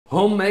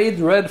Homemade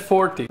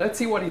red40. Let's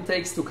see what it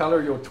takes to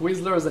color your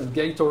Twizzlers and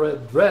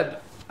Gatorade red.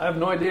 I have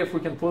no idea if we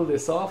can pull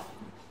this off.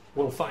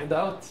 We'll find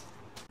out.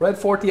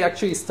 Red40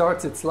 actually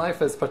starts its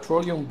life as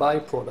petroleum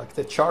byproduct,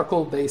 a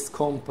charcoal-based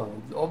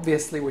compound.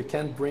 Obviously, we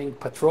can't bring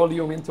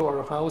petroleum into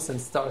our house and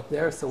start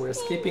there, so we're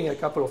skipping a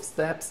couple of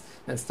steps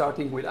and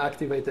starting with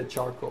activated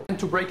charcoal. And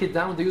to break it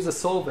down, they use a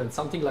solvent,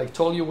 something like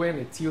toluene.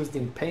 It's used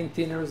in paint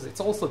thinners. It's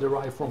also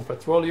derived from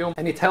petroleum,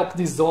 and it helps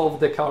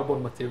dissolve the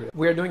carbon material.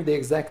 We're doing the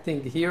exact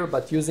thing here,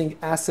 but using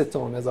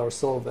acetone as our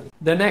solvent.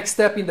 The next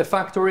step in the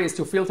factory is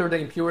to filter the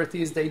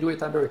impurities. They do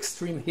it under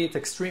extreme heat,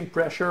 extreme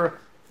pressure.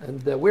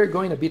 And we're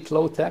going a bit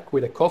low-tech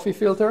with a coffee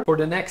filter. For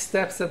the next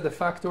steps at the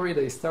factory,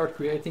 they start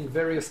creating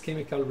various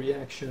chemical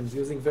reactions,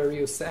 using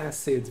various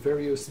acids,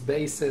 various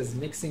bases,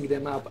 mixing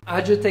them up,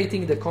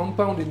 agitating the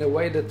compound in a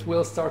way that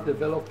will start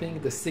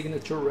developing the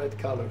signature red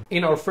color.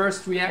 In our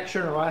first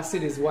reaction, our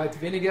acid is white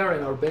vinegar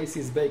and our base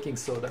is baking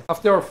soda.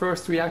 After our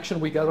first reaction,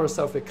 we got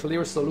ourselves a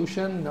clear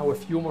solution. Now a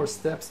few more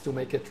steps to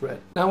make it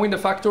red. Now in the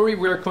factory,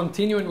 we are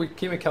continuing with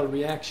chemical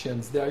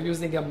reactions. They are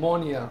using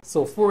ammonia,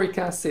 sulfuric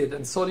acid,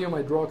 and sodium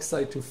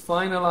hydroxide to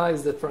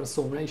finalize the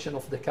transformation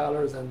of the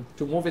colors and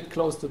to move it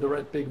close to the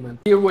red pigment.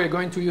 Here we're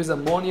going to use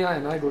ammonia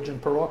and hydrogen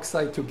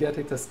peroxide to get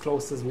it as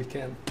close as we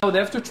can. Now they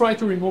have to try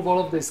to remove all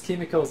of these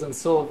chemicals and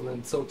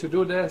solvents. So to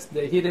do this,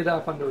 they heat it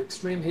up under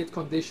extreme heat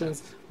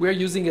conditions. We're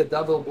using a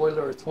double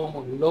boiler at home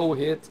on low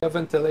heat. We have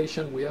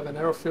ventilation, we have an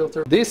air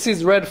filter. This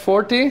is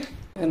red40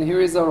 and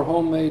here is our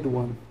homemade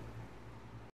one.